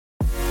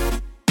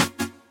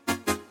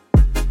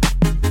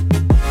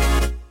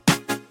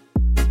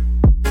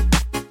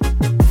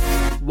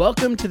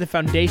Welcome to the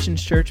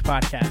Foundations Church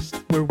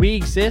podcast, where we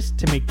exist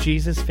to make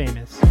Jesus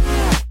famous.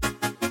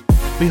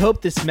 We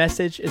hope this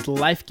message is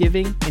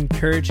life-giving,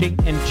 encouraging,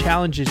 and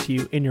challenges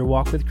you in your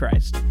walk with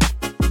Christ.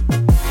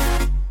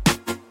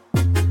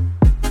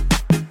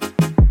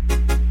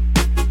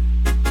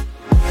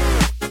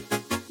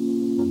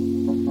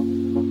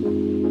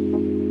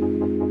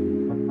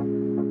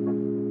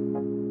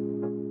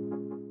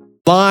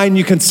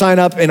 You can sign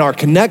up in our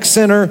Connect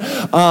Center.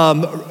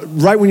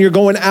 Right when you're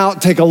going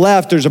out, take a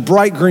left. There's a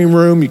bright green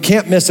room. You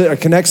can't miss it, a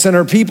Connect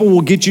Center. People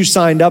will get you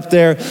signed up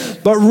there.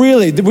 But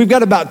really, we've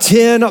got about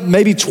 10,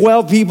 maybe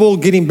 12 people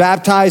getting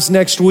baptized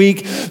next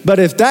week. But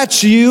if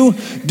that's you,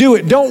 do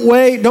it. Don't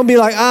wait. Don't be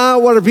like,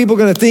 what are people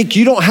going to think?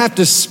 You don't have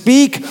to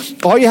speak.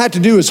 All you have to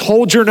do is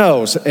hold your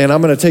nose, and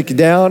I'm going to take you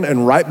down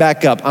and right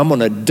back up. I'm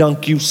going to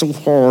dunk you so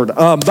hard.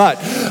 But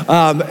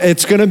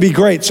it's going to be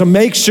great. So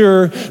make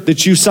sure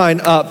that you sign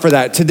up for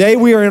that. Today,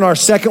 we are in our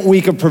second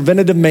week of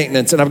preventative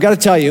maintenance, and I've got to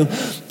tell you,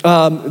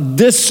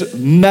 this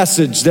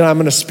message that I'm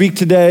going to speak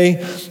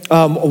today,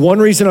 one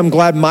reason I'm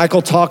glad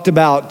Michael talked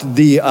about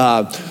the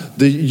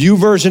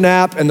YouVersion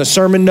app and the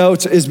sermon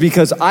notes is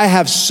because I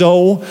have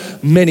so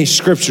many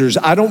scriptures.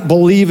 I don't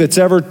believe it's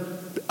ever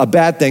a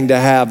bad thing to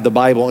have the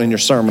Bible in your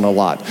sermon a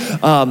lot.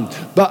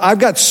 But I've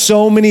got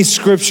so many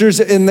scriptures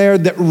in there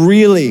that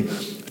really,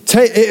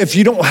 if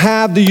you don't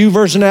have the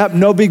YouVersion app,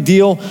 no big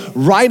deal.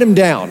 Write them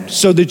down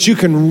so that you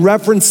can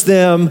reference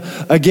them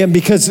again.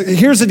 Because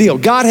here's the deal.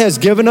 God has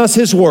given us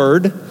his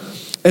word.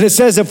 And it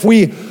says if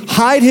we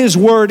hide his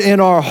word in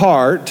our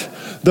heart,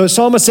 the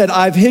psalmist said,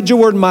 I've hid your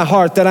word in my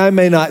heart that I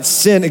may not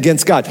sin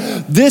against God.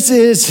 This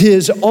is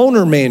his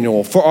owner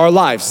manual for our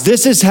lives.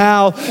 This is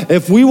how,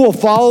 if we will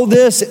follow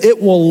this,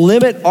 it will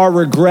limit our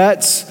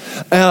regrets.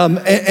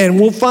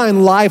 And we'll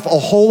find life a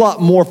whole lot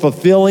more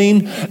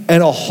fulfilling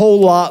and a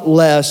whole lot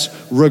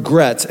less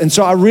regrets. And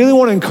so I really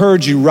want to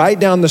encourage you, write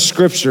down the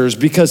scriptures,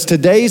 because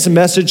today's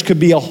message could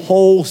be a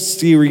whole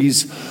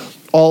series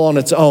all on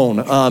its own.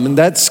 And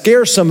that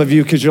scares some of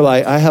you because you're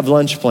like, I have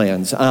lunch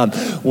plans.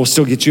 We'll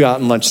still get you out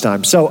in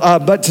lunchtime. So,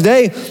 but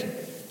today,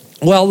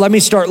 well, let me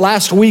start.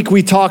 Last week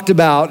we talked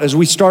about, as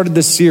we started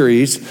this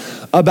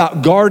series,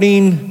 about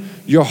guarding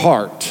your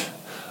heart.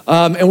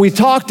 And we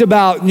talked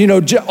about,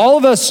 all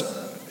of us,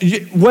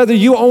 whether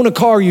you own a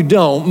car or you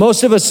don't,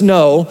 most of us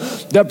know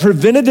that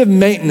preventative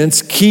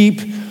maintenance keep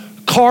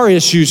car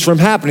issues from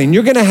happening.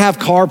 You're going to have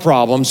car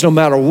problems no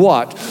matter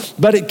what,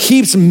 but it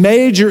keeps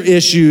major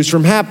issues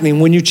from happening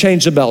when you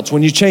change the belts,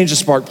 when you change the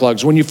spark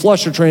plugs, when you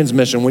flush your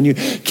transmission, when you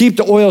keep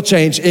the oil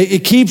change.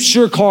 It keeps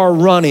your car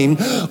running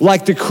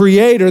like the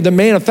creator, the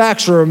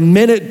manufacturer,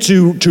 meant it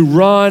to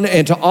run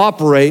and to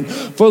operate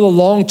for the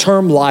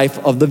long-term life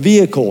of the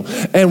vehicle.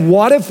 And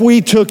what if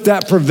we took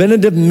that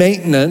preventative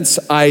maintenance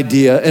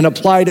idea and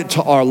applied it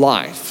to our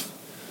life?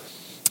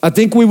 I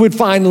think we would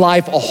find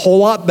life a whole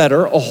lot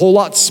better, a whole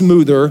lot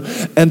smoother,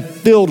 and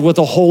filled with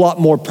a whole lot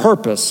more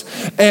purpose.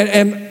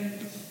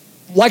 And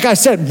like I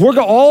said, we're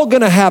all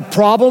going to have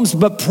problems,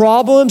 but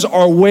problems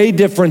are way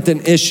different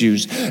than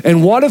issues.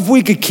 And what if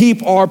we could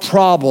keep our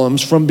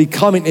problems from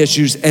becoming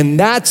issues? And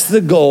that's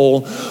the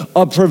goal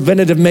of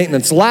preventative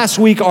maintenance. Last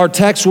week, our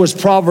text was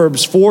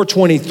Proverbs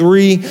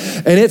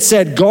 4:23, and it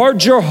said,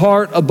 guard your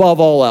heart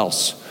above all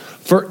else,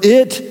 for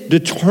it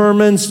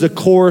determines the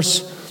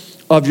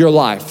course of your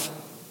life.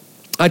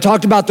 I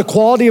talked about the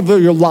quality of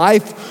your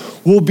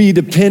life will be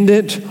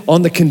dependent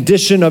on the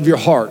condition of your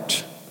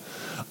heart.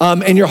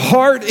 And your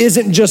heart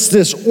isn't just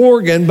this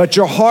organ, but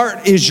your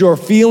heart is your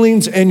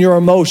feelings and your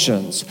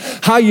emotions.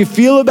 How you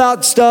feel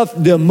about stuff,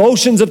 the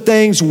emotions of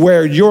things,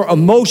 where your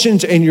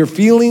emotions and your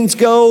feelings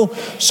go,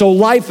 so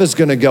life is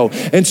going to go.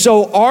 And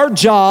so our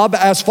job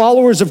as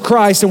followers of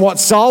Christ, and what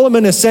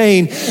Solomon is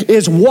saying,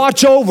 is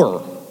watch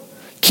over.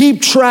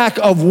 Keep track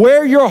of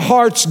where your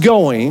heart's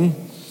going,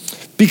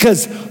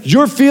 because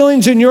your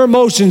feelings and your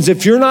emotions,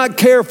 if you're not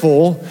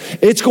careful,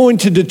 it's going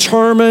to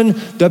determine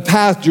the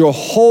path your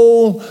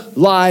whole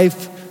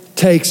life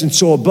takes. And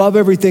so above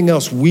everything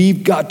else,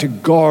 we've got to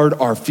guard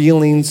our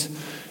feelings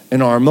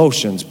and our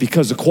emotions,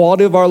 because the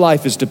quality of our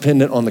life is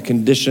dependent on the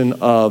condition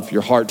of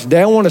your heart.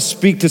 Today, I want to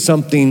speak to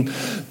something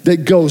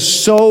that goes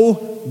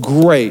so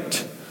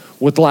great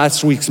with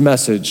last week's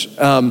message.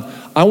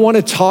 I want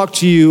to talk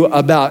to you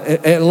about,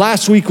 and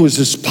last week was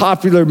this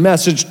popular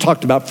message,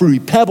 talked about Fruity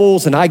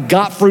Pebbles, and I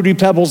got Fruity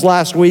Pebbles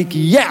last week,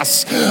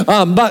 yes.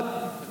 But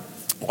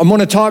I'm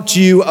going to talk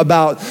to you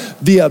about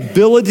the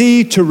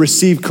ability to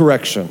receive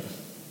correction.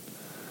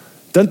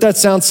 Doesn't that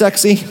sound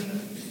sexy?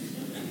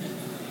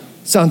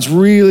 Sounds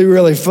really,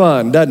 really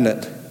fun, doesn't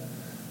it?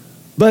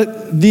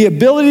 But the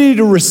ability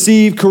to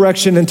receive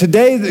correction, and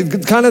today,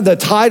 kind of the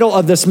title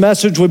of this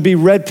message would be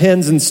Red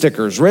Pens and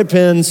Stickers. Red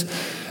Pens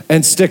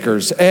and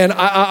stickers. And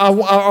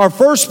our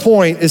first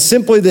point is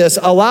simply this: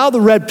 allow the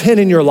red pen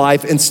in your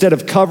life instead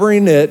of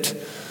covering it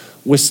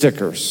with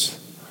stickers.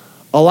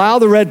 Allow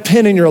the red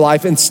pen in your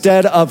life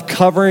instead of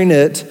covering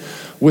it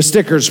with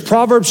stickers.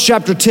 Proverbs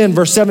chapter 10,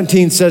 verse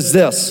 17 says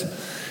this: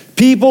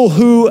 people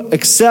who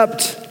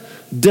accept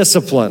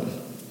discipline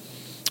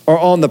are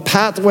on the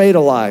pathway to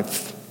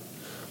life,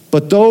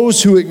 but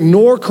those who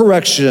ignore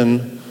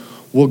correction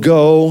will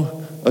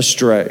go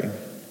astray.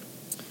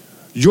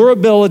 Your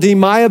ability,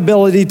 my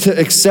ability to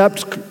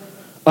accept,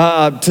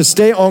 to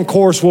stay on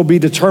course will be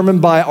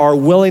determined by our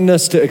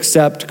willingness to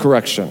accept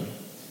correction.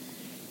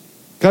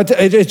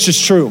 It's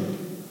just true.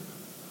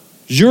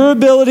 Your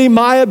ability,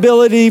 my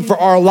ability for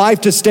our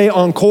life to stay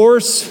on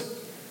course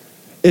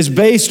is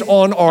based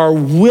on our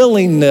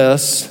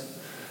willingness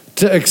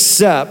to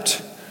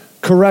accept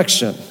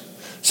correction.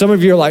 Some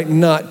of you are like,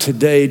 not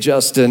today,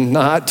 Justin,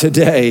 not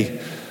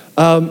today.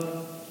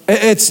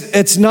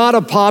 It's not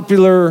a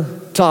popular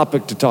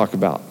topic to talk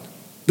about.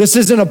 This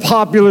isn't a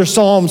popular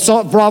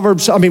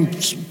Proverbs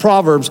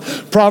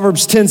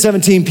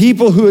 10:17.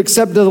 People who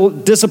accept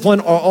discipline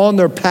are on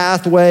their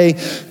pathway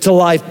to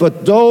life,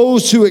 but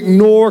those who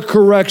ignore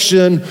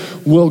correction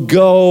will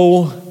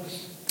go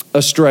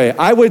astray.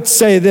 I would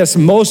say this,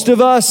 most of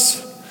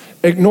us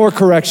ignore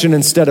correction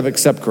instead of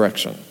accept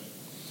correction.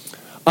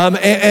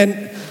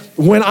 And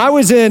when I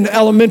was in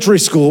elementary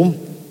school,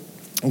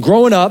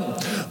 growing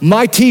up,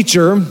 my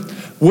teacher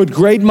would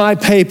grade my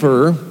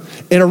paper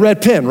in a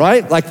red pen,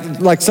 right?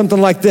 Like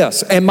something like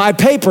this. And my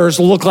papers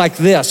look like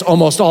this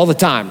almost all the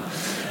time,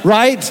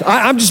 right?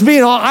 I'm just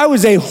being honest. I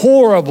was a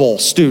horrible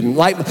student.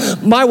 Like,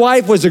 my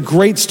wife was a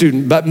great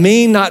student, but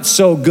me, not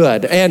so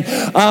good. And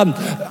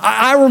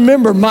I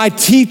remember my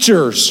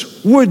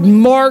teachers would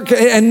mark,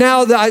 and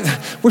now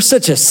we're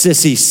such a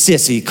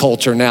sissy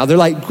culture now. They're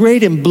like,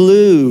 great in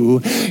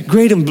blue,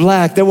 great in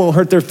black, that won't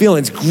hurt their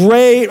feelings.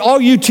 Great, all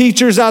you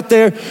teachers out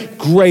there,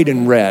 great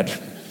in red.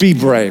 Be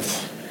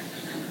brave.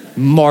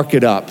 Mark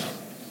it up.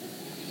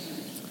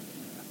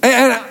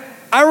 And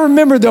I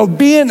remember though,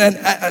 being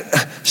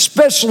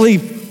especially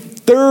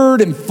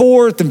third and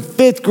fourth and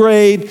fifth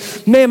grade,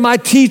 man, my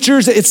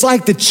teachers, it's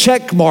like the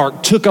check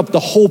mark took up the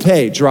whole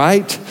page,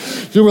 right?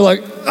 They were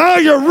like, oh,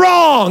 you're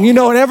wrong. And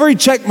every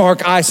check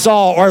mark I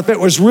saw, or if it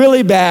was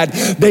really bad,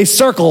 they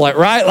circle it,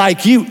 right?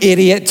 Like, you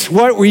idiot,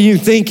 what were you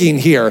thinking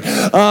here?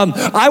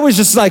 I was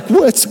just like,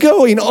 what's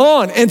going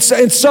on? And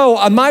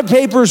so my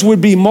papers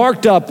would be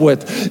marked up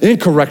with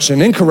incorrection,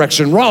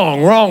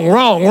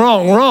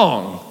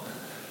 wrong.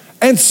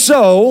 And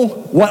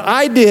so what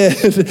I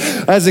did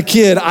as a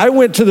kid, I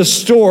went to the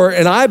store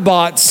and I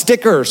bought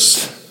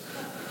stickers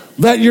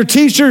that your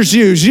teachers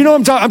use. You know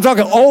what I'm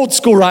talking old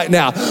school right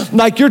now.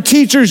 Like, your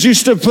teachers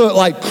used to put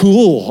like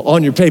cool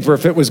on your paper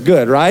if it was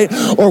good, right?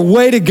 Or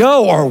way to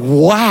go, or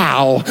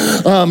wow,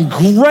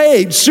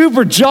 great,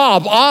 super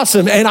job,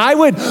 awesome. And I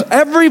would,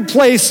 every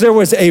place there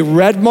was a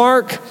red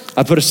mark,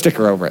 I put a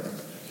sticker over it.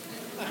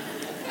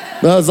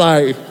 I was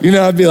like,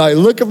 I'd be like,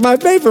 look at my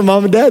paper,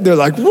 Mom and Dad. They're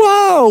like,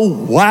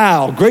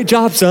 wow, great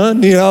job,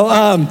 son,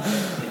 And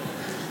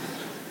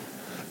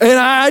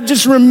I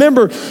just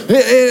remember,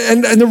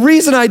 and the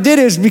reason I did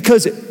is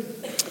because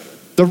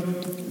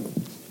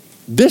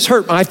this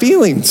hurt my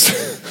feelings,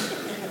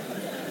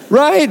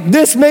 right?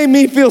 This made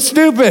me feel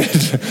stupid.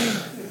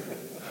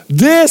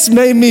 This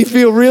made me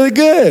feel really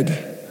good.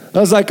 I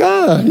was like,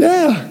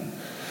 yeah.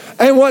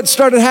 And what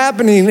started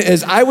happening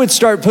is I would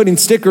start putting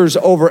stickers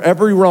over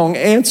every wrong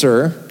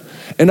answer,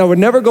 and I would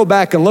never go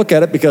back and look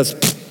at it because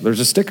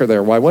there's a sticker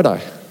there. Why would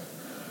I?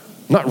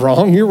 Not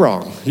wrong, you're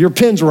wrong. Your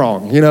pen's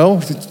wrong,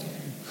 And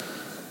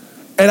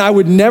I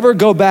would never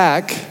go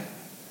back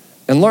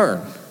and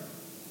learn.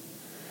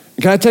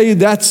 Can I tell you,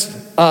 that's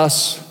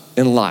us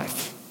in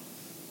life.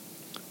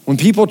 When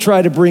people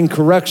try to bring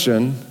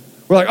correction,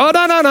 we're like,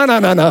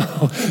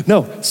 oh,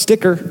 no,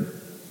 sticker.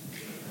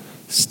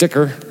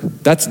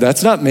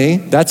 That's not me.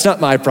 That's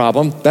not my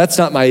problem. That's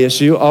not my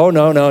issue. Oh,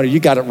 no, you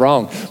got it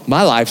wrong.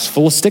 My life's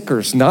full of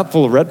stickers, not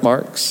full of red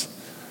marks.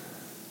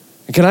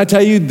 And can I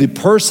tell you, the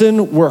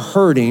person we're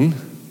hurting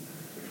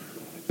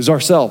is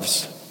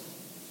ourselves.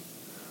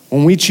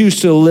 When we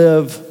choose to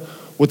live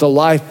with a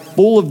life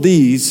full of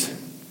these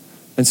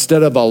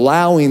instead of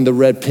allowing the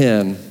red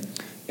pen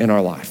in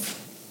our life.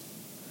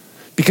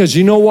 Because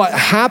you know what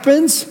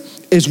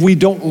happens is we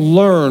don't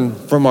learn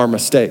from our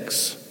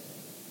mistakes.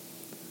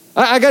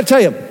 I got to tell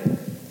you,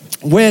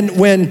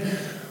 when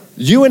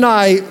you and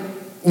I,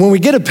 when we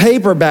get a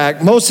paper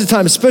back, most of the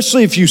time,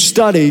 especially if you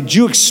studied,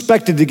 you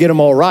expected to get them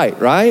all right?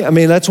 I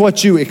mean, that's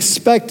what you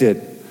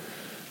expected.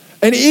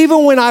 And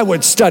even when I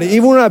would study,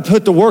 even when I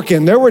put the work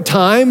in, there were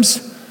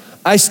times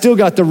I still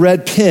got the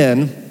red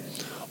pen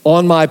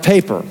on my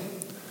paper.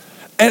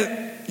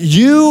 And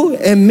you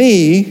and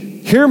me,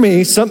 hear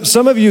me,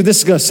 some of you, this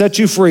is going to set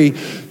you free.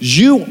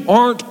 You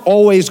aren't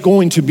always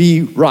going to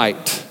be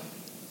right.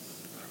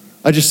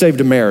 I just saved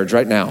a marriage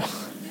right now.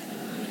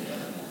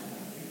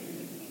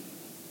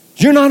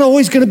 You're not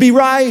always going to be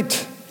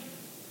right.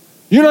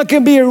 You're not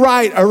going to be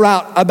right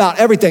about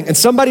everything. And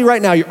somebody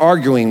right now, you're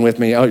arguing with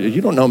me. Oh,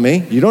 you don't know me.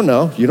 You don't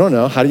know.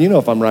 How do you know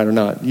if I'm right or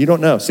not? You don't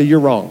know. See, you're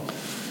wrong.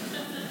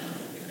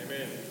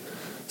 Amen.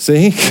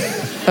 See?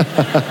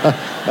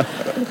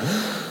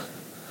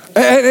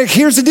 And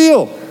here's the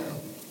deal.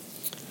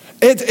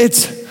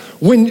 It's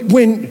when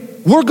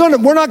we're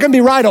not gonna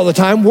be right all the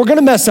time. We're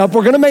gonna mess up.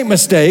 We're gonna make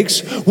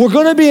mistakes. We're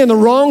gonna be in the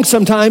wrong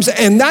sometimes.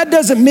 And that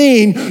doesn't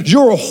mean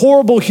you're a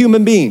horrible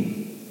human being.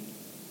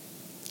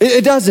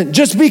 It doesn't.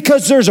 Just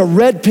because there's a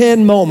red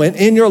pen moment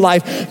in your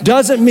life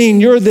doesn't mean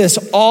you're this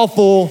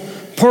awful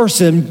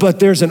person, but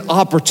there's an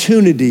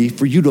opportunity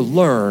for you to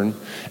learn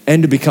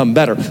and to become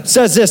better. It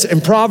says this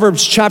in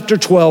Proverbs chapter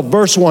 12,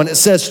 verse 1. It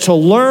says, to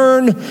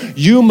learn,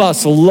 you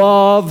must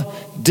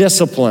love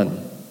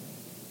discipline.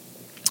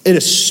 It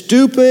is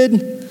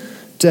stupid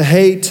to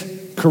hate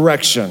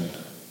correction.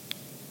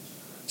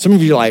 Some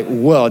of you are like,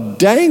 well,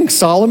 dang,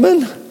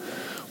 Solomon.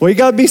 Well, you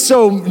gotta be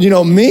so,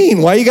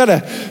 mean. Why you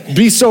gotta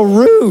be so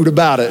rude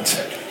about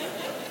it?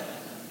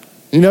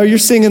 You're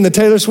singing the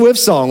Taylor Swift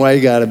song, why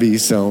you gotta be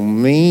so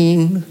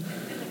mean?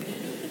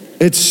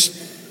 It's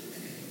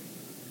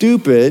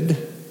stupid.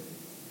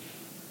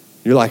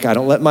 You're like, I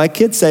don't let my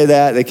kids say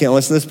that. They can't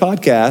listen to this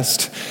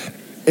podcast.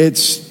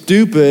 It's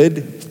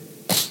stupid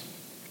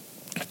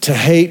to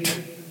hate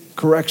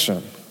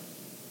correction.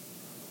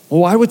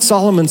 Well, why would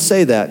Solomon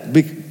say that?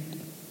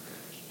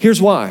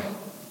 Here's why.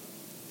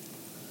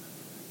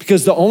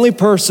 Because the only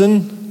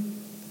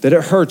person that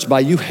it hurts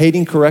by you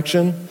hating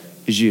correction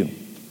is you.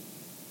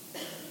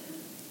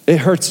 It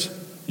hurts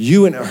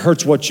you and it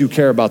hurts what you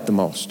care about the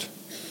most.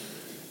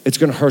 It's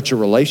gonna hurt your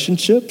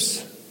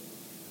relationships.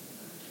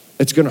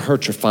 It's gonna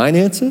hurt your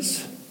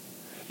finances.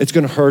 It's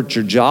gonna hurt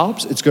your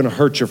jobs. It's gonna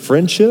hurt your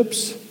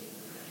friendships.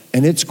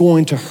 And it's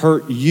going to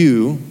hurt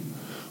you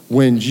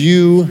when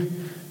you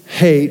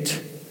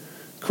hate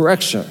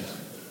correction.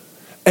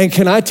 And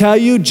can I tell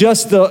you,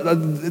 just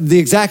the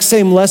exact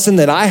same lesson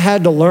that I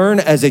had to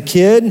learn as a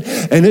kid,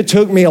 and it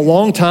took me a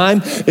long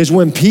time, is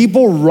when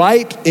people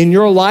write in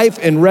your life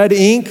in red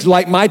ink,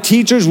 like my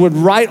teachers would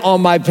write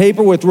on my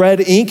paper with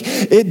red ink,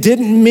 it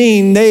didn't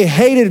mean they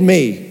hated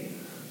me.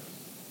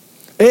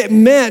 It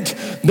meant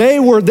they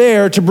were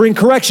there to bring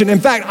correction. In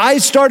fact, I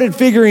started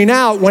figuring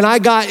out when I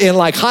got in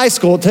high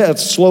school,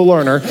 slow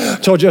learner,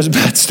 told you I was a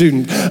bad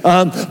student,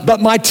 but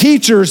my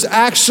teachers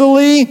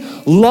actually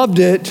loved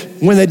it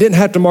when they didn't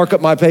have to mark up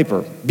my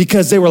paper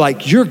because they were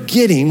like, you're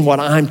getting what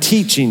I'm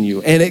teaching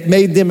you. And it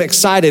made them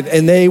excited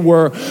and they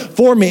were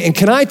for me. And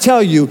can I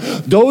tell you,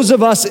 those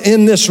of us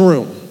in this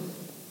room,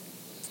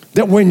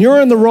 that when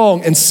you're in the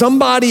wrong and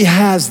somebody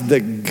has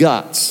the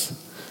guts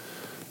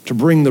to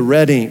bring the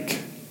red ink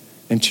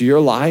into your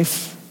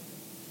life,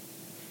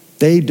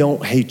 they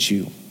don't hate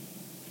you.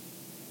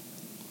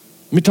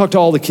 Let me talk to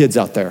all the kids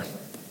out there.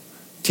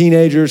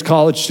 Teenagers,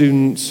 college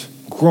students,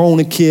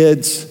 grown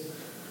kids.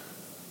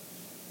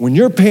 When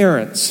your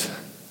parents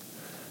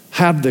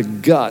have the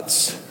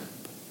guts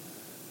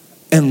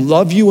and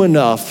love you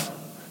enough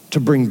to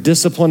bring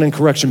discipline and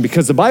correction,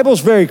 because the Bible is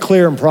very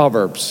clear in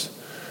Proverbs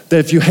that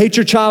if you hate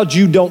your child,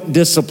 you don't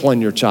discipline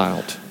your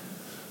child.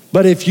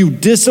 But if you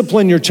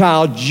discipline your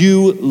child,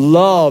 you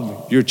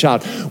love your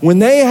child. When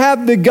they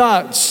have the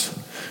guts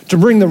to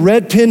bring the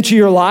red pen to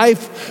your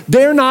life,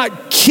 they're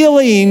not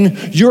killing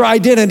your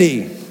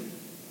identity.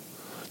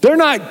 They're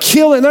not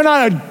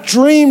a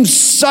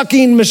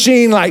dream-sucking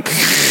machine like,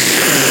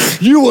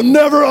 you will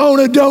never own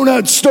a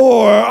donut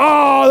store.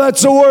 Oh,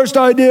 that's the worst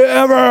idea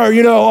ever.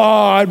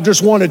 I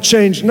just want to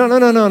change. No.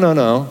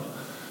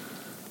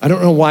 I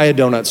don't know why a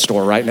donut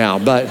store right now,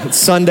 but it's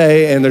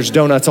Sunday and there's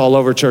donuts all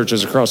over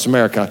churches across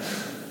America.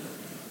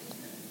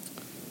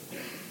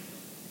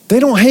 They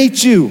don't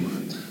hate you.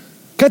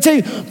 Can I tell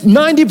you,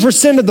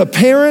 90% of the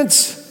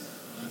parents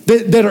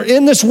that are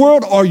in this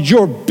world are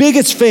your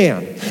biggest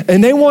fan,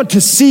 and they want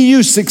to see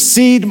you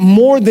succeed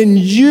more than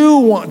you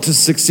want to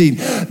succeed.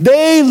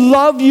 They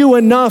love you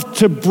enough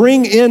to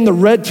bring in the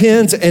red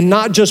pens and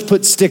not just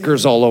put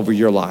stickers all over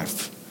your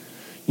life.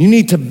 You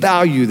need to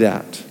value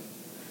that.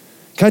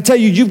 Can I tell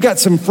you, you've got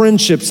some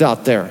friendships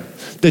out there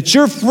that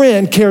your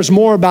friend cares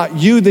more about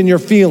you than your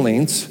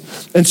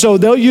feelings, and so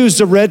they'll use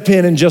the red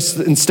pen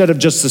instead of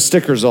just the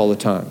stickers all the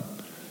time.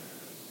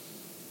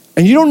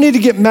 And you don't need to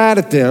get mad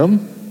at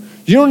them.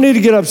 You don't need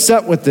to get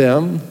upset with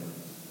them.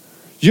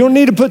 You don't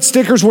need to put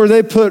stickers where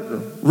they put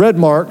red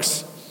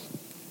marks.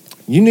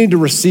 You need to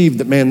receive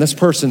that, man, this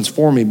person's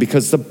for me,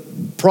 because the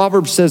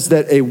proverb says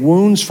that a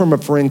wounds from a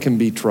friend can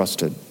be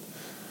trusted.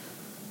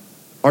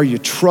 Are you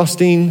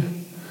trusting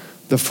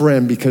the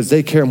friend because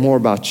they care more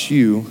about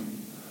you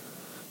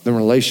than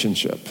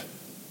relationship?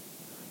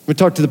 Let me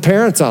talk to the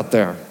parents out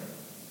there.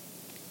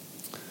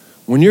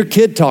 When your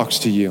kid talks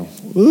to you,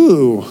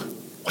 ooh,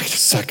 wait a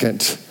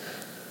second.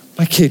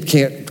 My kid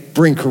can't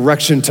bring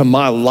correction to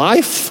my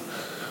life.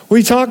 What are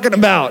you talking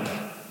about?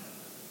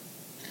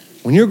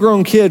 When your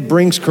grown kid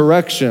brings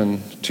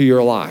correction to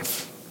your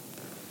life,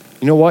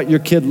 you know what? Your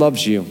kid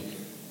loves you.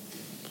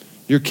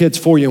 Your kid's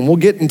for you. And we'll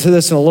get into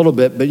this in a little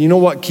bit, but you know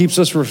what keeps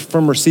us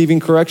from receiving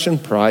correction?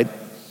 Pride.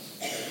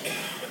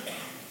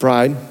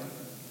 Pride.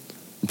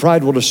 And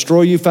pride will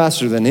destroy you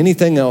faster than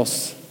anything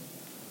else.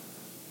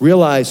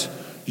 Realize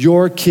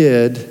your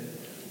kid,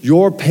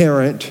 your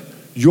parent,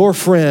 your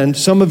friend,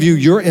 some of you,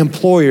 your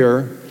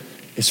employer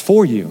is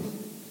for you.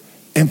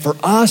 And for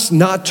us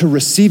not to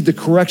receive the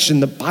correction,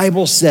 the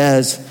Bible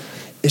says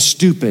is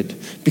stupid,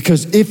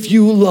 because if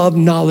you love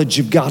knowledge,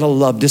 you've got to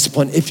love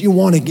discipline. If you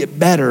want to get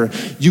better,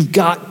 you've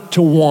got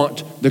to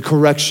want the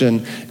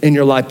correction in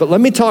your life. But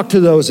let me talk to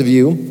those of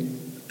you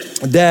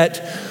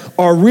that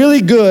are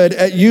really good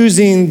at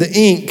using the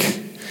ink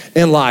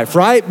in life,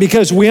 right?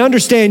 Because we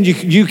understand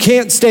you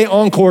can't stay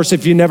on course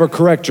if you never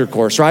correct your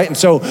course, right? And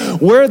so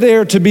we're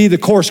there to be the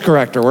course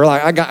corrector. We're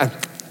like,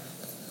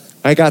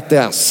 I got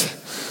this.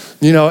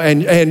 You know,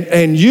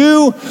 and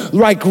you,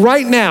 like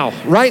right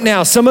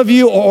now, some of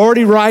you are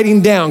already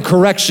writing down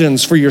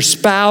corrections for your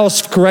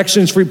spouse,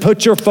 corrections for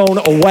put your phone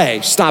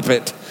away. Stop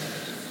it.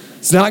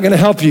 It's not going to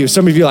help you.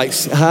 Some of you are like,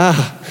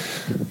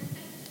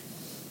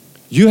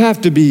 You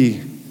have to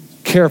be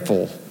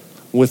careful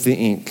with the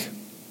ink.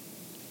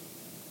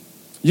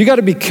 You got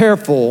to be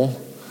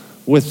careful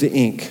with the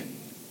ink,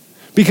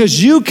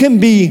 because you can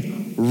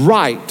be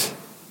right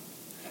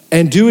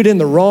and do it in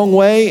the wrong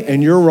way,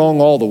 and you're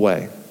wrong all the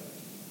way.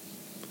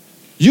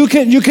 You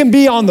can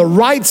be on the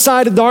right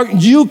side of the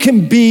argument. You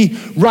can be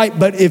right.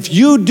 But if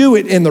you do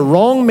it in the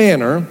wrong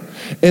manner,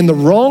 in the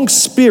wrong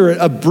spirit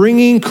of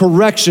bringing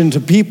correction to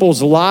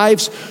people's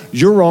lives,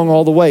 you're wrong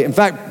all the way. In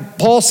fact,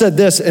 Paul said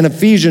this in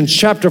Ephesians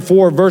chapter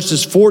 4,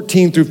 verses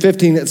 14 through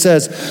 15. It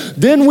says,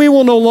 "Then we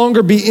will no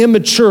longer be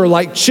immature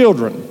like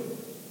children.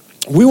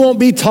 We won't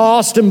be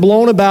tossed and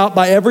blown about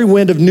by every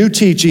wind of new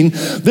teaching."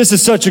 This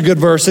is such a good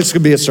verse. This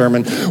could be a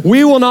sermon.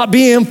 "We will not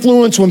be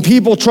influenced when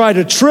people try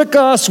to trick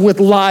us with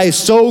lies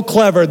so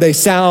clever they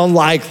sound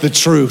like the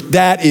truth."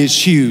 That is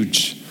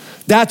huge.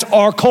 That's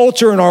our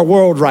culture in our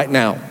world right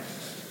now.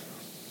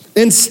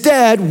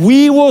 "Instead,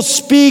 we will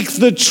speak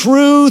the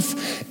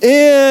truth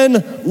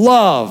in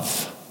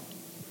love,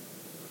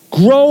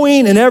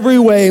 growing in every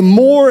way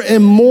more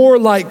and more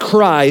like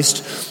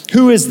Christ,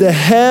 who is the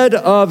head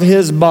of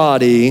his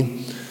body,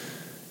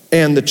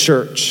 and the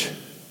church."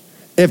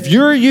 If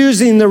you're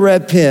using the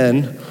red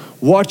pen,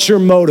 what's your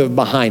motive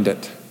behind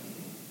it?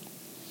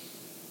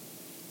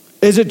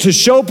 Is it to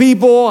show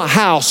people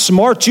how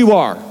smart you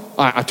are?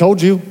 I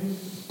told you.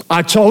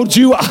 I told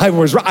you I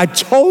was right. I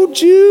told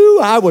you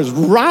I was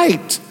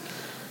right.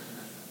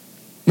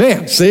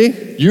 Man, see?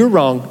 You're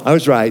wrong. I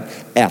was right.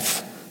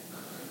 F.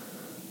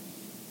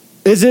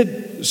 Is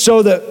it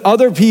so that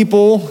other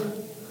people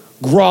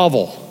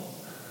grovel?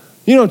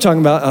 You know what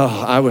I'm talking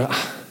about?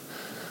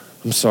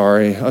 I'm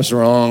sorry, I was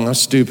wrong, I was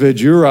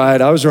stupid, you're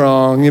right, I was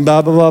wrong,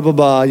 blah, blah, blah, blah,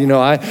 blah. You know,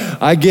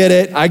 I get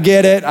it.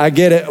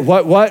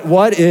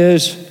 What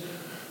is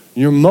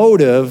your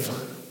motive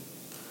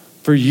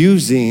for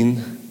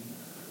using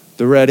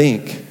the red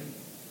ink?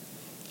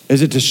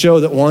 Is it to show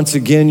that once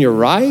again you're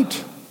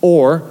right?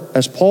 Or,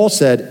 as Paul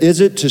said, is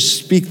it to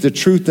speak the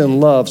truth in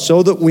love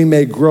so that we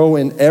may grow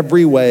in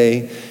every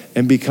way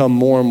and become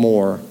more and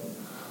more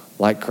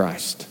like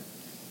Christ?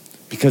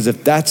 Because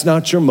if that's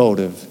not your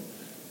motive,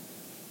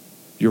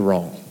 you're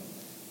wrong.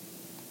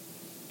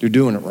 You're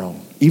doing it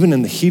wrong. Even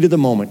in the heat of the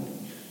moment,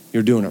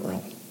 you're doing it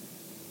wrong.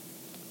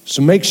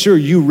 So make sure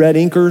you red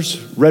inkers,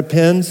 red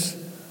pens,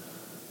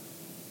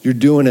 you're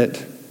doing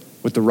it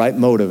with the right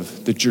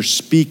motive, that you're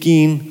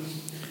speaking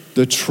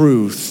the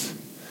truth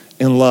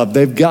in love.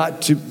 They've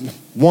got to,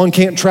 one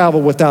can't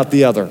travel without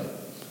the other.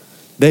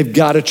 They've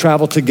got to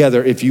travel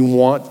together if you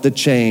want the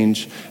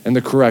change and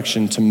the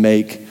correction to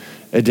make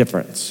a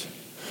difference.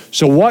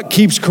 So what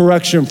keeps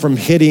correction from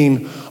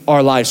hitting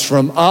our lives,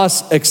 from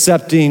us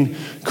accepting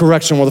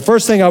correction? Well, the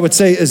first thing I would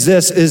say is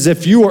this, is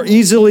if you are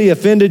easily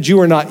offended, you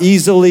are not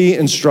easily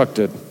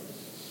instructed.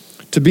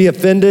 To be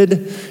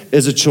offended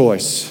is a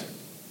choice.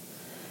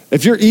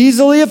 If you're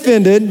easily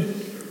offended,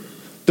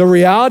 the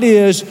reality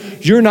is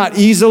you're not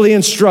easily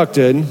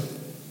instructed.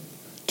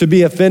 To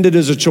be offended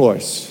is a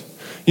choice.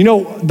 You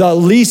know, the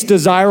least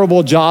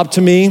desirable job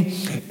to me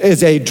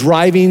is a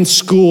driving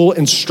school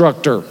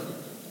instructor.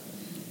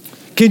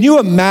 Can you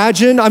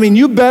imagine? I mean,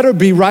 you better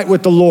be right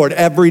with the Lord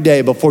every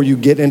day before you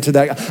get into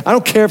that. I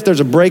don't care if there's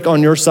a break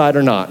on your side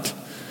or not.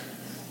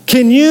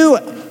 Can you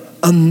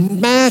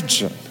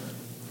imagine?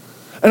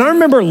 And I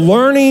remember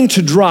learning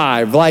to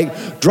drive,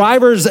 like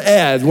driver's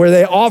ed, where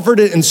they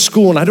offered it in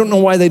school, and I don't know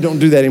why they don't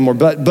do that anymore,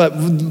 but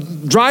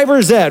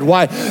driver's ed,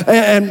 why?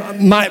 And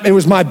it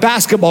was my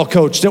basketball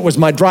coach that was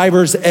my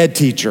driver's ed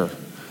teacher.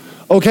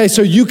 Okay,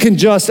 so you can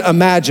just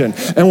imagine.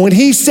 And when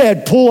he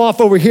said, pull off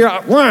over here,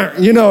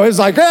 you know, it's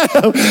like,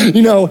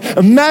 you know,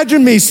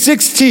 imagine me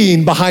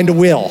 16 behind a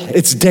wheel.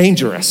 It's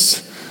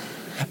dangerous.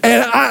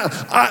 And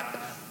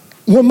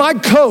when my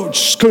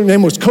coach, his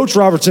name was Coach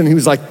Robertson, he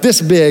was like this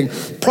big,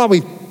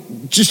 probably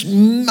just,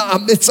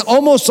 it's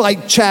almost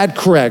like Chad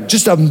Craig,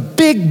 just a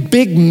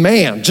big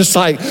man, just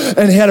like,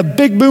 and he had a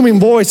big booming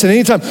voice, and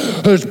anytime,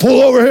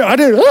 pull over here, I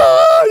did,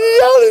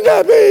 yelling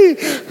at me.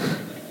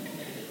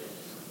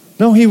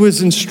 No, he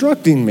was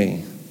instructing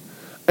me.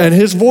 And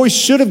his voice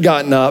should have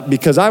gotten up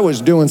because I was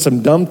doing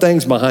some dumb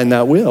things behind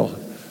that wheel.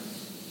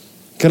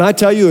 Can I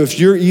tell you, if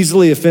you're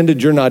easily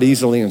offended, you're not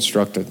easily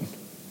instructed.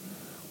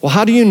 Well,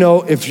 how do you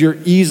know if you're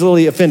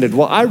easily offended?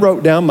 Well, I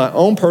wrote down my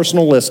own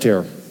personal list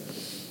here.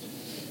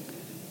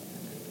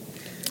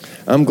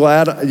 I'm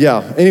glad,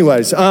 yeah.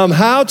 Anyways,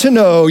 how to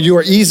know you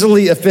are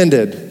easily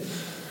offended.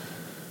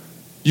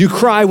 You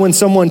cry when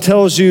someone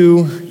tells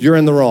you you're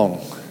in the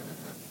wrong.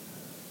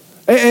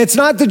 It's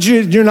not that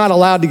you're not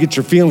allowed to get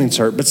your feelings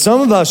hurt, but some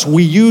of us,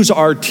 we use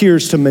our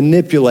tears to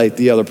manipulate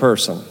the other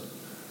person.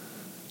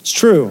 It's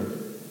true.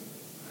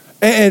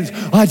 And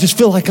I just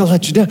feel like I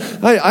let you down.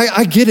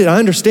 I get it, I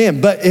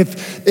understand. But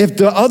if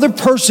the other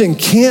person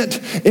can't,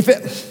 if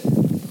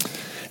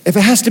it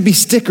has to be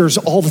stickers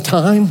all the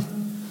time,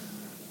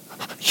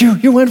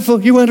 you're wonderful,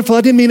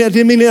 I didn't mean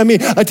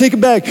it, I take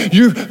it back.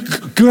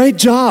 Great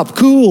job,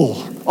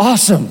 cool,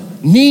 awesome,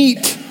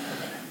 neat.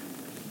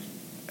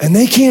 And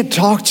they can't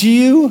talk to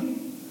you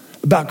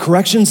about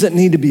corrections that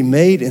need to be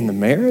made in the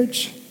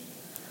marriage,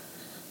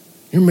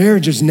 your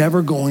marriage is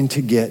never going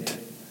to get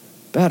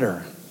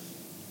better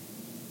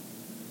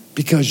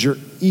because you're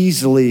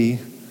easily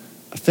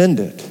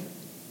offended.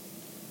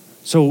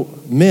 So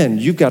men,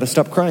 you've got to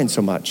stop crying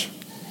so much.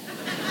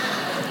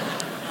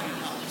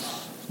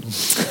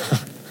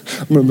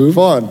 I'm gonna move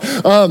on.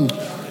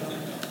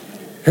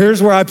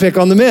 Here's where I pick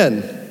on the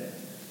men.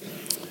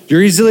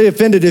 You're easily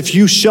offended if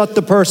you shut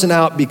the person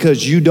out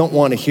because you don't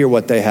want to hear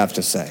what they have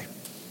to say.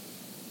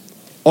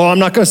 Oh, I'm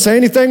not going to say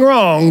anything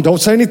wrong. Don't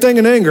say anything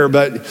in anger,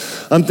 but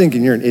I'm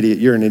thinking you're an idiot.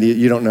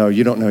 You don't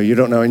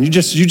know. And you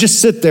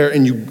just sit there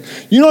and you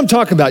know what I'm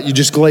talking about. You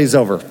just glaze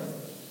over.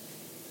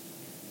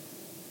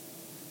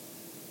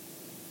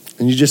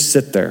 And you just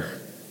sit there.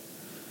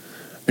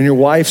 And your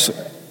wife's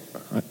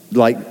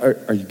like,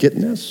 are you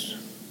getting this?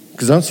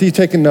 Because I don't see you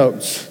taking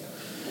notes.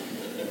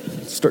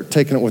 Start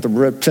taking it with a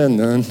red pen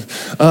then.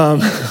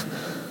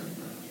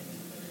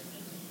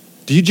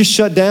 Do you just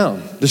shut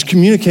down? Does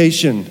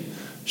communication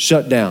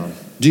shut down?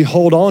 Do you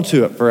hold on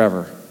to it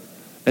forever?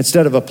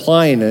 Instead of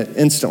applying it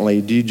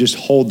instantly, do you just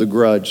hold the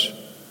grudge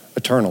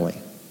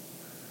eternally?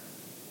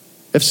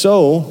 If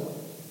so,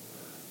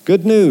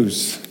 good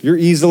news, you're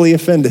easily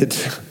offended.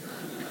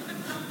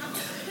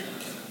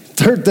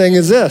 Third thing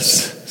is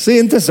this. See,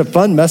 isn't this a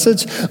fun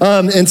message?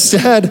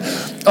 Instead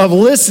of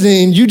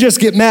listening, you just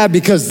get mad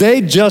because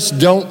they just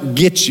don't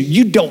get you.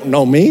 You don't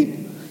know me.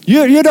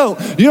 You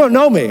don't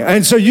know me.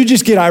 And so you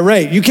just get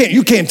irate. You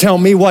can't tell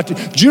me what to,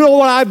 do you know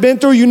what I've been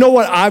through? You know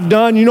what I've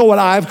done? You know what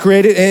I've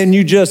created? And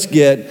you just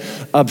get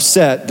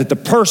upset that the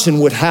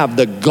person would have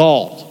the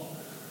gall,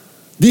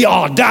 the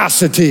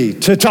audacity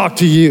to talk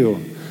to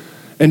you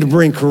and to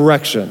bring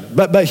correction.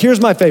 But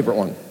here's my favorite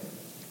one.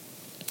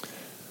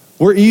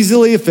 We're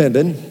easily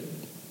offended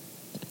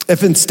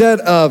if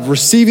instead of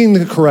receiving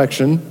the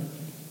correction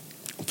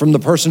from the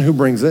person who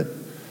brings it,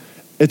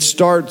 it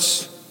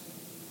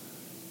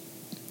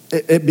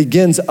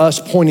begins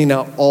us pointing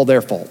out all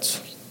their faults.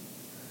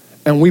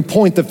 And we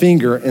point the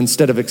finger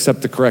instead of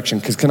accept the correction.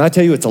 Because can I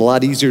tell you, it's a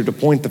lot easier to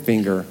point the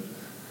finger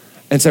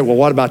and say, well,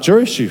 what about your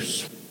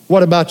issues?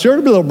 What about your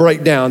little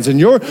breakdowns and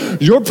your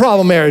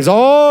problem areas?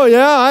 Oh,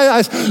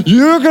 yeah,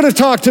 you're going to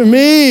talk to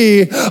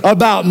me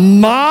about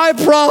my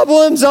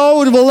problems?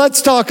 Oh, well,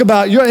 let's talk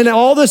about you. And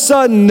all of a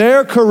sudden,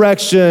 their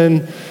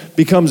correction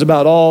becomes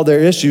about all their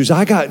issues.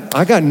 I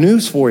got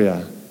news for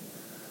you.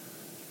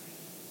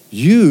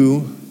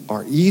 You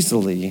are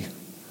easily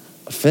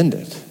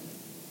offended.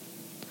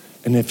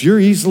 And if you're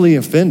easily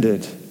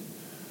offended,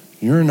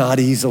 you're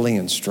not easily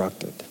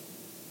instructed.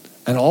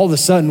 And all of a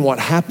sudden, what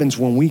happens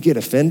when we get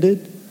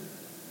offended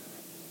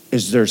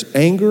is there's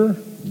anger,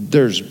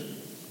 there's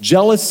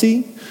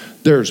jealousy,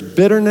 there's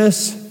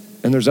bitterness,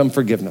 and there's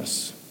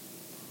unforgiveness.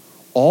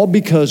 All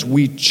because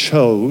we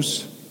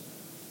chose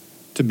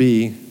to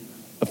be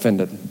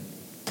offended.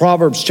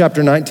 Proverbs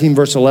chapter 19,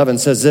 verse 11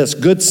 says this,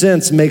 good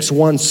sense makes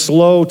one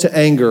slow to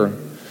anger,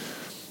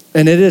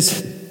 and it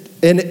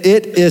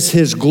is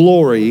his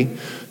glory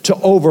to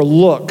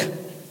overlook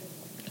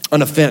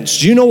an offense.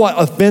 Do you know what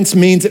offense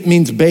means? It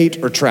means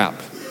bait or trap.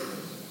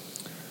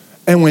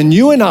 And when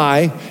you and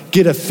I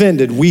get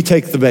offended, we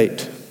take the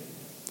bait.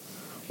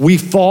 We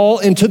fall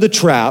into the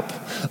trap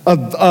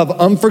of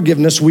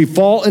unforgiveness. We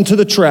fall into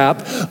the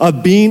trap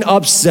of being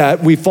upset.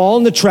 We fall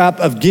in the trap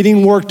of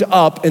getting worked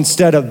up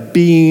instead of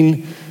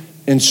being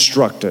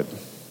instructed.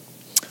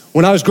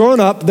 When I was growing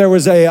up, there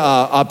was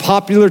a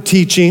popular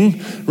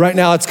teaching. Right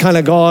now, it's kind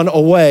of gone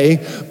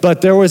away.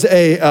 But there was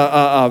just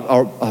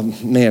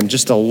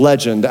a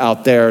legend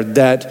out there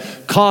that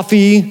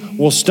coffee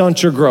will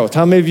stunt your growth.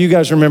 How many of you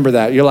guys remember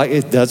that? You're like,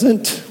 it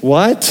doesn't?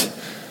 What?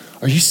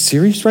 Are you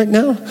serious right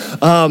now?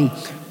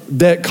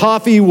 That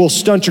coffee will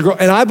stunt your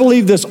growth. And I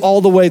believe this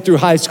all the way through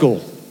high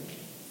school.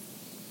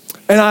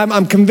 And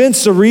I'm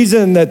convinced the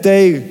reason that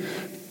they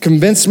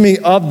convinced me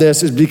of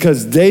this is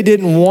because they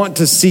didn't want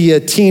to see a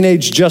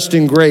teenage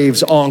Justin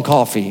Graves on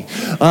coffee.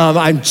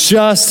 I'm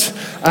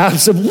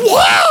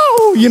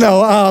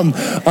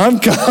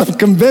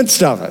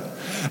convinced of it.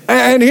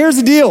 And here's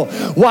the deal.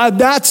 While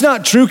that's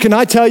not true, can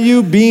I tell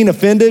you, being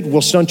offended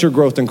will stunt your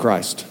growth in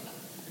Christ.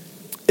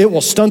 It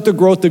will stunt the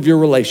growth of your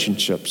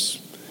relationships.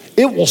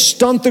 It will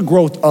stunt the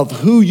growth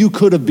of who you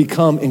could have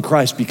become in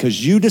Christ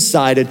because you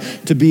decided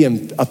to be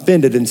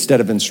offended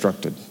instead of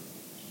instructed.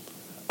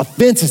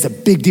 Offense is a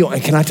big deal.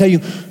 And can I tell you,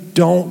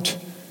 don't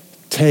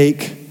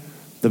take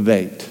the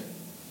bait.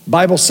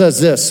 Bible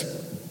says this,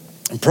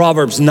 in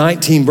Proverbs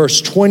 19,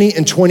 verse 20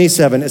 and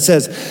 27, it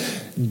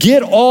says,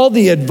 get all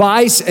the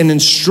advice and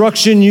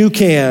instruction you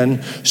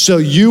can so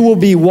you will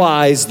be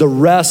wise the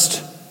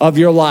rest of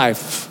your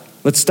life.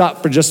 Let's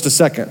stop for just a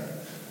second.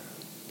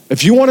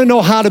 If you want to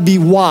know how to be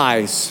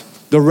wise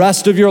the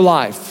rest of your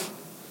life,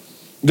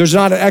 there's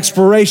not an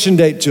expiration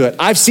date to it.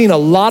 I've seen a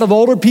lot of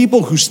older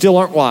people who still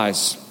aren't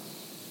wise.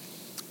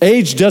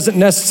 Age doesn't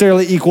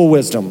necessarily equal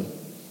wisdom.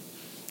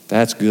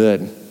 That's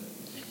good.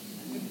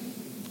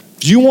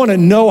 If you want to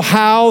know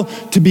how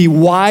to be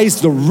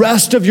wise the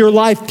rest of your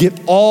life, get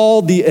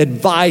all the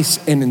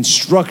advice and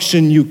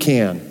instruction you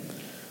can.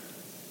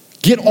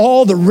 Get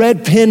all the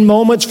red pen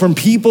moments from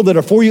people that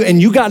are for you,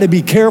 and you got to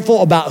be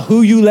careful about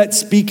who you let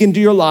speak into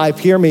your life.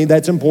 Hear me,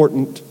 that's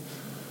important.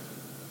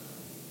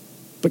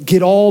 But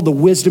get all the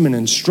wisdom and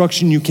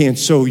instruction you can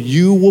so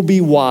you will be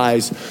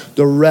wise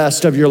the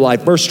rest of your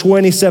life. Verse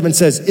 27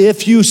 says,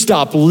 if you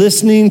stop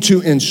listening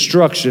to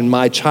instruction,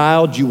 my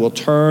child, you will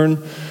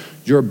turn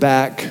your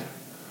back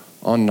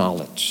on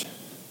knowledge.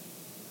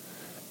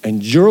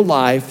 And your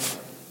life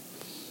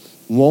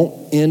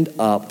won't end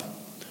up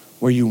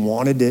where you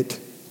wanted it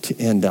to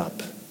end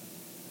up.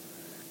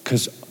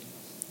 Because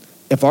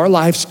if our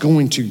life's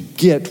going to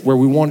get where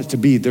we want it to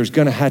be, there's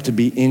going to have to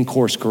be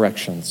in-course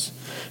corrections.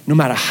 No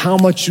matter how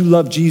much you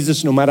love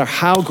Jesus, no matter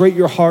how great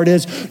your heart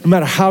is, no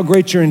matter how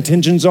great your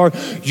intentions are,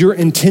 your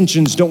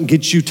intentions don't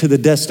get you to the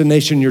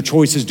destination, your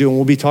choices do. And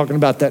we'll be talking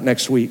about that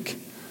next week.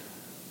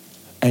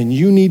 And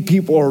you need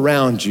people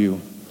around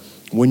you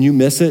when you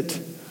miss it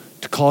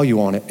to call you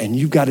on it. And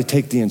you've got to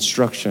take the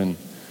instruction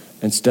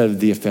instead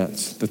of the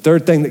offense. The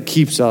third thing that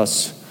keeps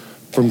us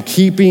from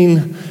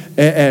keeping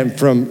and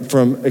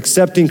from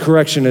accepting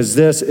correction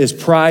is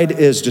pride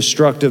is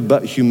destructive,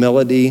 but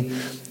humility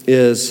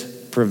is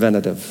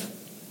preventative.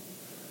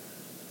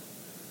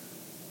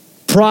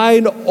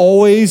 Pride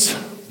always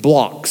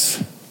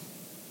blocks.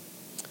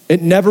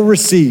 It never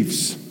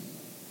receives.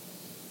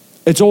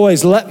 It's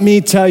always, let me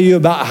tell you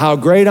about how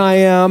great I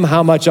am,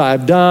 how much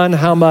I've done,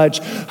 how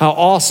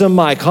awesome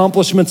my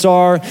accomplishments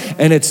are.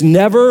 And it's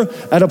never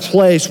at a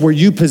place where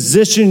you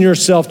position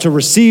yourself to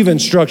receive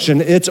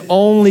instruction. It's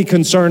only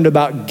concerned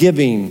about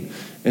giving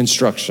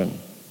instruction.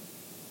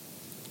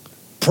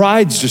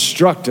 Pride's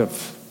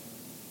destructive.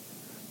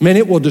 Man,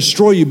 it will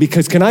destroy you,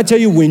 because can I tell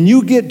you, when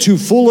you get too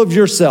full of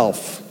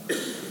yourself,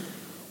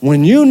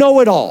 when you know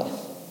it all,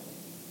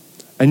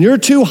 and you're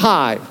too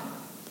high,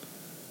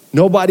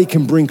 nobody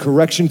can bring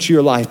correction to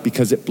your life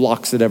because it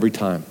blocks it every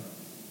time.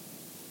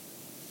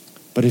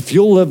 But if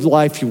you'll live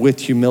life with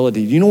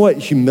humility, you know what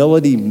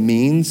humility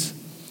means?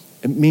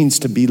 It means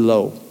to be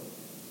low.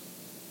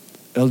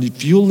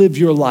 If you live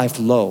your life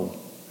low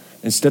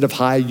instead of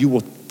high, you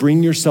will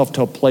bring yourself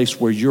to a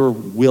place where you're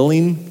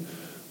willing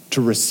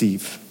to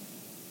receive,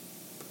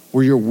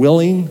 where you're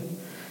willing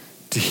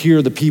to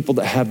hear the people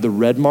that have the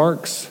red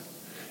marks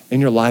in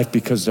your life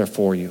because they're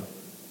for you.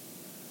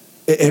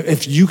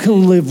 If you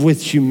can live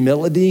with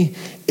humility,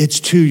 it's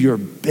to your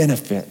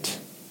benefit.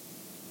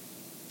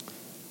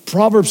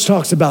 Proverbs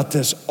talks about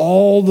this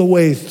all the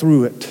way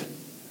through it.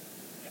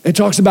 It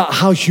talks about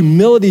how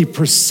humility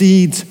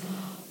precedes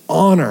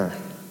honor.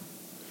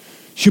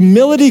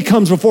 Humility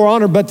comes before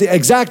honor, but the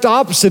exact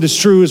opposite is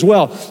true as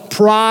well.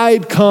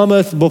 Pride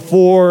cometh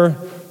before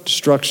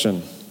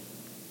destruction.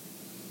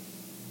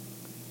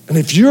 And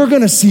if you're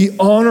going to see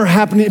honor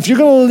happening, if you're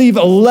going to leave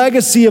a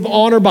legacy of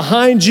honor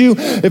behind you,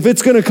 if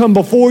it's going to come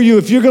before you,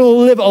 if you're going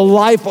to live a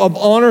life of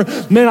honor,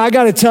 man, I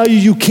got to tell you,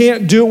 you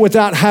can't do it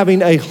without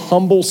having a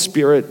humble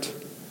spirit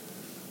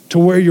to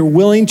where you're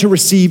willing to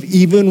receive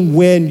even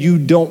when you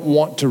don't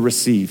want to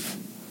receive.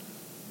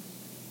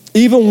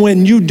 Even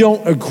when you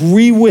don't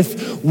agree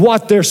with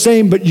what they're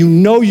saying, but you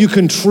know you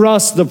can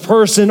trust the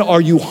person.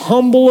 Are you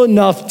humble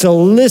enough to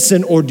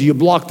listen, or do you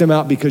block them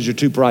out because you're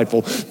too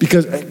prideful?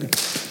 Because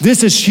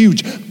this is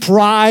huge.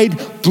 Pride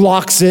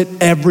blocks it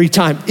every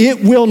time.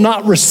 It will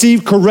not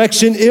receive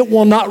correction. It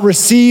will not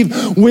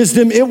receive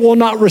wisdom. It will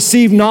not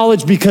receive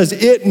knowledge because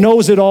it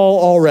knows it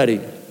all already.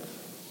 In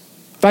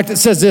fact, it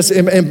says this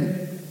in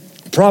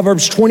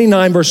Proverbs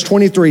 29, verse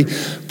 23,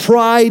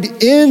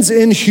 pride ends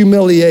in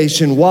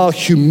humiliation, while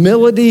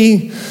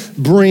humility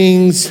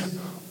brings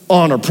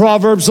honor.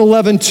 Proverbs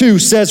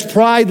 11:2 says,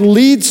 pride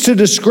leads to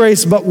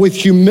disgrace, but with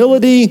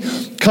humility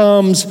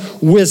comes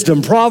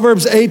wisdom.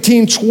 Proverbs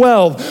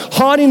 18:12,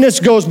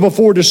 haughtiness goes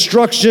before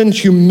destruction,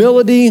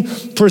 humility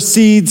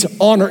precedes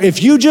honor.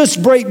 If you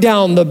just break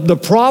down the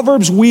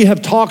Proverbs we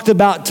have talked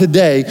about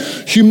today,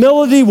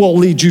 humility will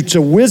lead you to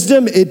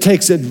wisdom, it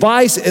takes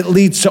advice, it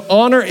leads to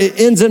honor, it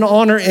ends in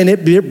honor, and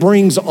it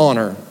brings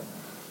honor.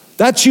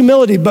 That's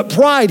humility. But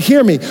pride,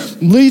 hear me,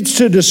 leads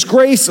to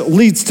disgrace,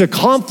 leads to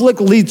conflict,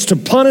 leads to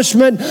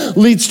punishment,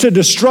 leads to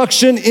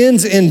destruction,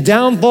 ends in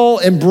downfall,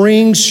 and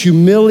brings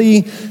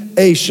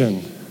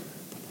humiliation.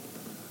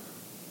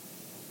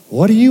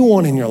 What do you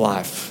want in your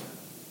life?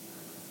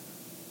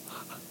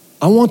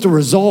 I want the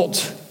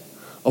result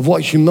of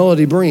what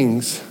humility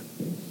brings.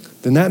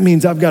 Then that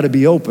means I've got to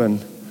be open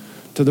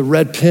to the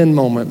red pen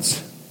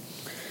moments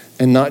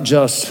and not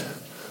just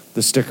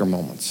the sticker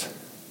moments.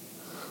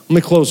 Let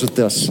me close with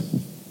this.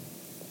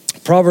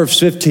 Proverbs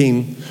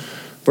 15,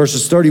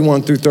 verses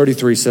 31 through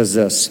 33 says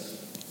this,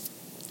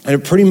 and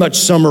it pretty much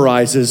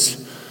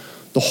summarizes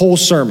the whole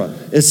sermon.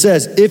 It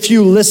says, if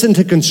you listen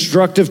to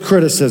constructive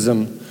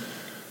criticism,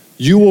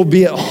 you will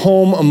be at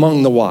home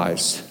among the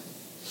wise.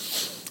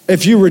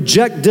 If you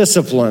reject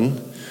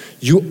discipline,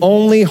 you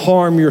only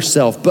harm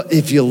yourself. But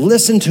if you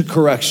listen to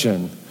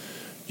correction,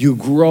 you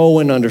grow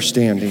in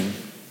understanding.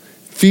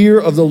 Fear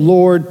of the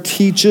Lord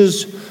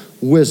teaches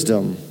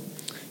wisdom.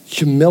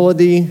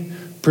 Humility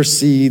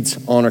precedes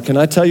honor. Can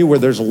I tell you, where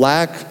there's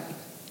lack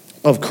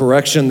of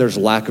correction, there's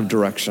lack of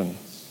direction.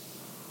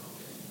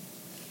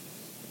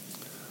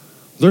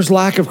 There's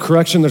lack of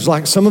correction. There's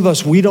lack. Some of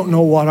us, we don't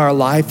know what our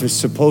life is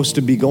supposed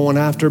to be going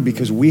after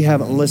because we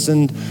haven't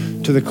listened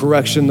to the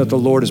correction that the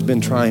Lord has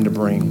been trying to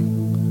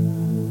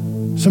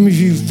bring. Some of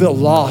you feel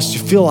lost. You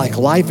feel like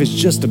life is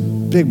just a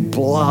big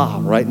blah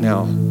right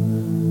now.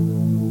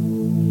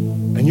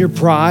 And your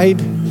pride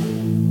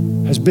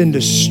has been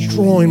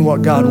destroying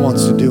what God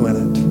wants to do in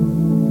it.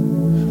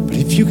 But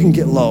if you can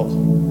get low,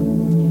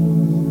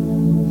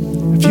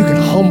 if you can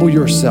humble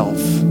yourself,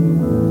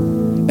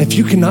 if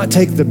you cannot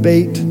take the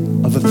bait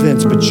of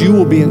offense, but you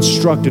will be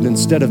instructed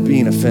instead of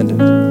being offended.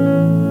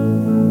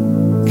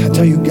 Can I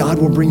tell you, God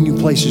will bring you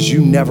places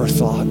you never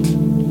thought.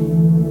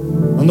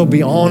 And there'll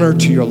be honor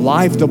to your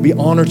life. There'll be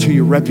honor to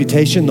your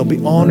reputation. There'll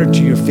be honor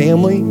to your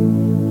family.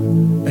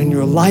 And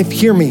your life,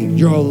 hear me,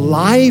 your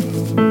life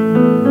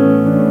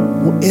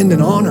will end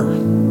in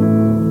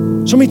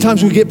honor. So many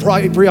times we get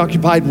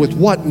preoccupied with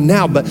what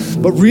now, but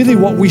really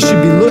what we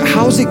should be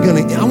how's it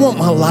gonna, I want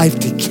my life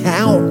to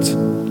count.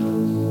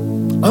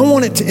 I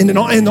want it to end in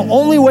honor. And the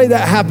only way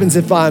that happens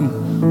if I'm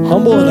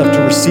humble enough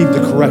to receive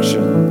the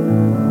correction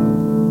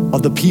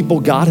of the people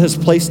God has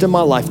placed in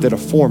my life that are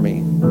for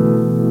me,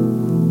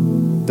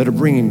 that are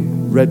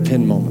bringing red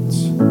pen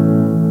moments.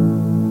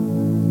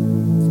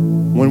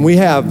 When we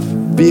have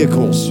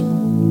vehicles,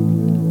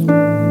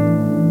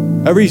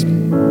 every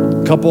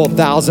couple of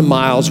thousand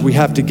miles, we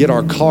have to get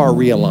our car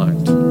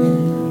realigned.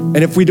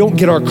 And if we don't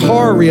get our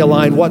car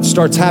realigned, what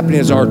starts happening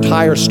is our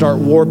tires start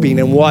warping,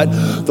 and what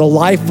the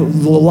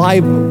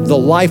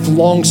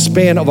lifelong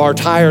span of our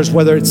tires,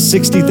 whether it's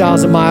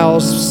 60,000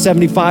 miles,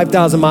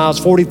 75,000 miles,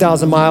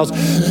 40,000 miles,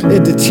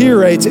 it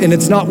deteriorates, and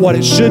it's not what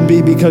it should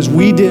be because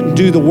we didn't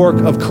do the work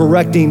of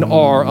correcting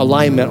our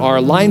alignment. Our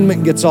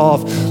alignment gets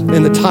off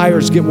and the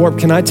tires get warped.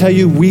 Can I tell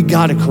you, we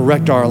got to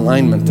correct our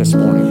alignment this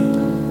morning.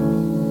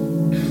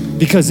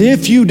 Because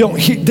if you don't,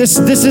 if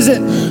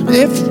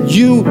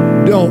you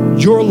don't,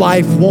 your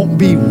life won't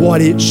be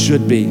what it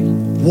should be,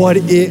 what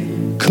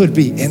it could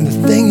be. And the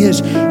thing is,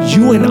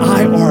 you and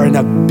I are in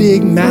a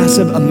big,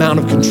 massive amount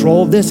of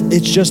control of this.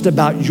 It's just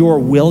about your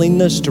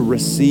willingness to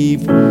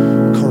receive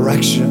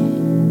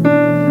correction.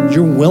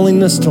 Your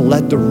willingness to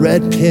let the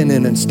red pen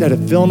in instead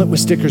of filling it with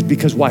stickers,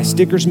 because why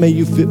stickers make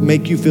you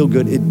feel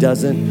good, it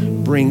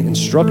doesn't bring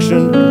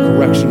instruction and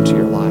correction to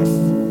your life.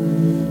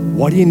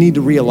 What do you need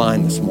to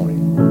realign this morning?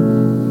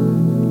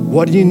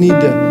 What do you need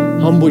to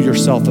humble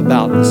yourself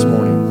about this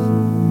morning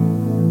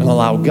and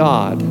allow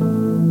God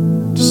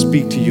to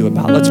speak to you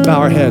about? Let's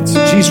bow our heads.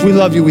 Jesus, we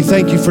love you. We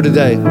thank you for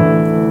today.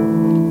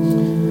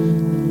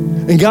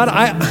 And God,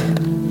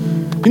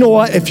 you know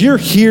what? If you're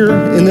here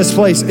in this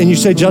place and you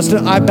say,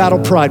 Justin, I battle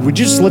pride, would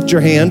you just lift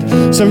your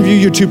hand? Some of you,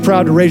 you're too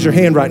proud to raise your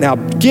hand right now.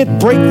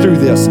 Break through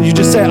this. You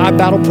just say, I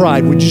battle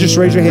pride. Would you just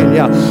raise your hand?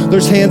 Yeah.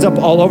 There's hands up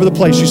all over the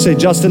place. You say,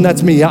 Justin,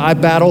 that's me. Yeah, I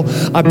battle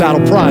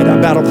pride.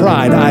 I battle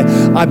pride.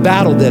 I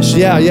battle this.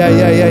 Yeah.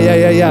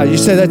 You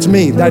say, that's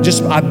me.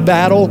 I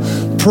battle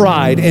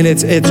pride, and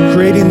it's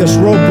creating this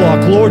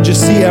roadblock. Lord,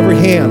 just see every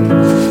hand.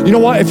 You know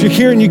what? If you're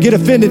here and you get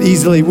offended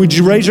easily, would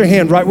you raise your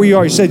hand right where you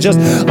are? You say,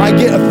 I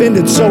get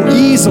offended so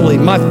easily.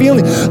 My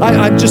feeling,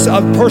 I'm just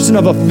a person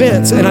of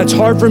offense, and it's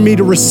hard for me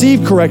to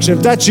receive correction.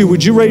 If that's you,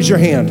 would you raise your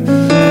hand?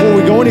 Before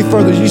we go any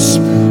further,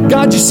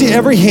 God, you see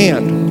every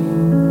hand.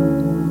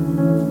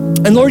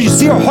 And Lord, you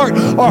see our heart.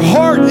 Our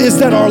heart is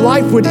that our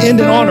life would end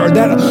in honor,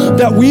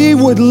 that we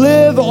would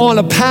live on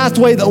a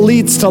pathway that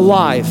leads to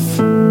life.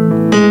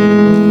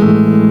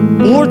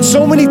 Lord,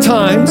 so many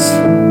times,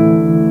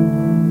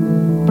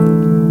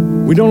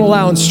 we don't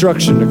allow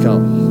instruction to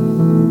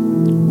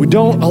come. We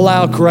don't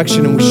allow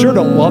correction, and we sure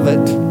don't love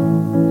it.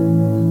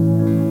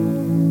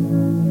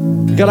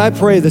 God, I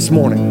pray this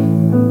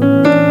morning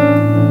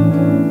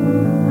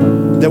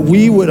that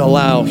we would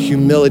allow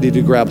humility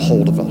to grab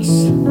hold of us,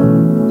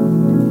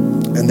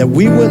 and that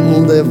we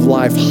wouldn't live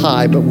life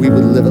high, but we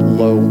would live it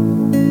low.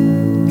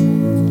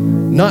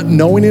 Not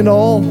knowing it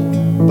all,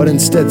 but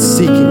instead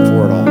seeking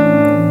for it all.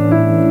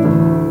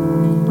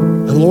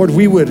 And Lord,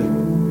 we would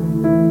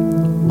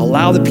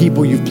allow the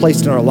people you've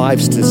placed in our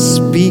lives to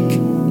speak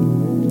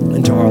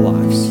into our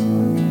lives.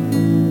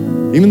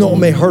 Even though it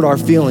may hurt our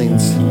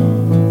feelings,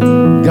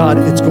 God,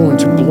 it's going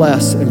to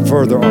bless and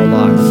further our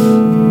life.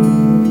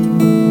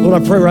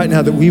 Lord, I pray right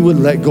now that we would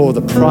let go of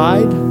the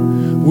pride.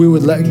 we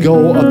would let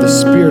go of the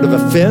spirit of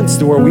offense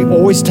to where we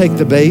always take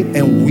the bait,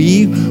 and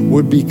we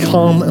would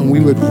become and we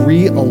would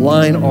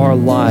realign our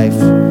life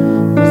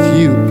with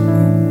you.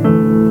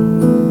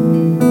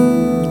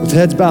 With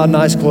heads bowed and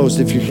eyes closed,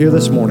 if you're here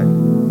this morning,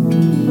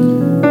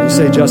 you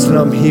say, Justin,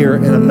 I'm here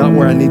and I'm not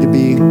where I need to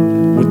be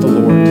with the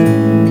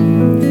Lord.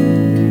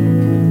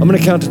 I'm going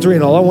to count to 3,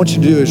 and all I want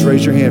you to do is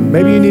raise your hand.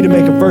 Maybe you need to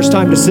make a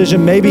first-time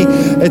decision. Maybe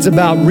it's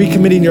about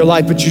recommitting your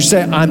life, but you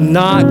say, I'm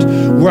not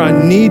where I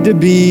need to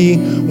be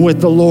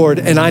with the Lord,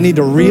 and I need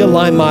to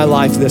realign my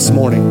life this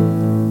morning.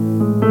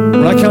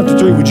 When I count to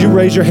 3, would you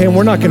raise your hand?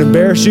 We're not going to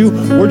embarrass you.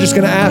 We're just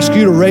going to ask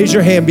you to raise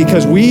your hand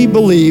because we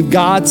believe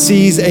God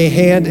sees a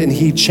hand and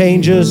he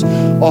changes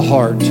a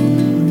heart.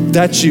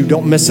 That's you.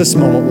 Don't miss this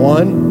moment.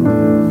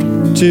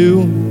 1,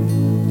 2,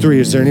 3.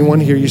 Is there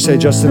anyone here? You say,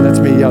 Justin, that's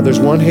me. Yeah, there's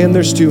 1 hand,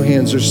 there's 2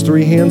 hands, there's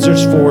 3 hands,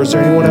 there's 4. Is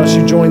there anyone else?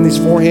 You join these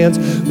 4 hands?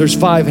 There's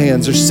 5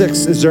 hands, there's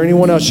 6. Is there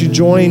anyone else? You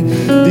join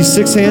these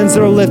 6 hands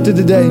that are lifted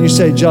today and you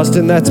say,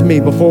 Justin, that's me.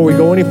 Before we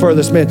go any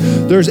further, man,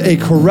 there's a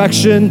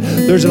correction,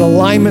 there's an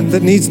alignment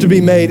that needs to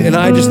be made, and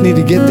I just need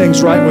to get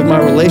things right with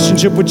my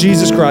relationship with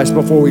Jesus Christ.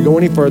 Before we go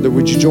any further,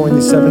 would you join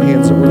these 7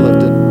 hands that were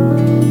lifted?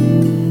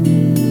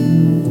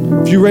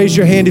 If you raise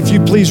your hand, if you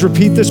please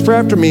repeat this prayer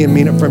after me and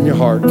mean it from your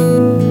heart.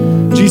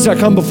 Jesus, I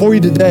come before you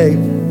today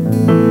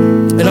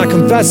and I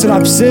confess that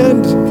I've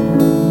sinned,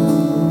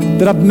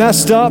 that I've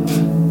messed up,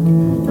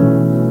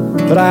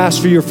 but I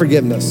ask for your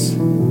forgiveness.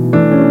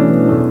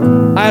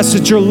 I ask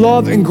that your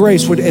love and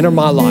grace would enter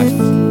my life.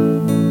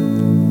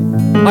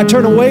 I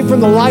turn away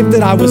from the life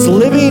that I was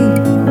living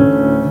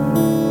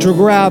to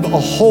grab a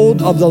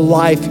hold of the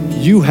life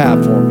you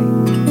have for me.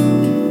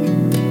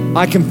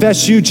 I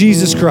confess you,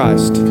 Jesus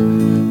Christ,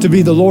 to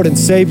be the Lord and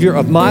Savior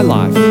of my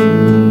life.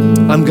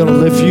 I'm going to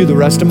live for you the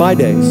rest of my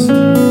days.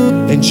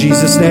 In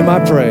Jesus' name I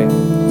pray.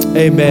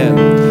 Amen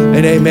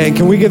and amen.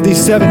 Can we give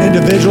these 7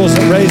 individuals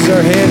that raised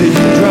their hand a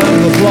huge round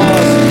of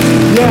applause?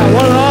 Yeah,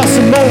 what an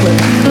awesome moment.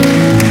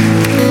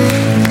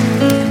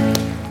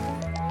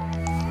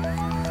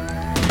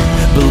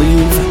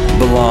 Believe,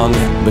 belong,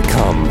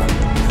 become.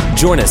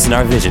 Join us in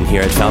our vision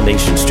here at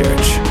Foundations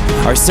Church.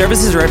 Our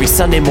services are every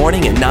Sunday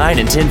morning at 9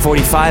 and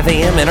 10:45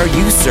 a.m. and our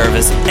youth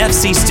service,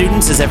 FC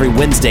Students, is every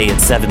Wednesday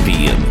at 7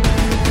 p.m.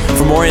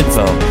 For more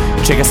info,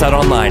 check us out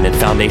online at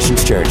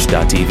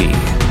foundationschurch.tv.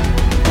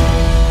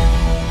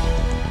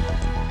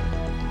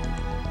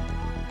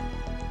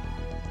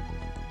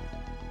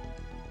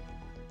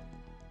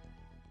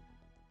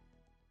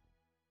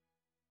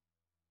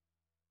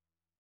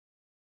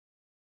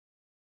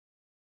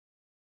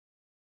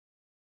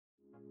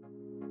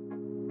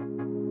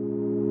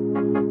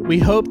 We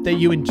hope that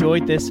you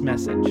enjoyed this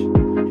message.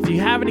 If you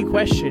have any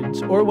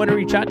questions or want to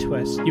reach out to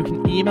us, you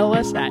can email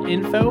us at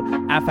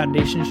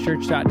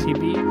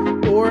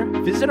info@foundationschurch.tv or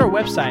visit our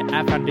website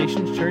at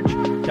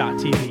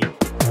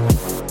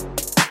foundationschurch.tv.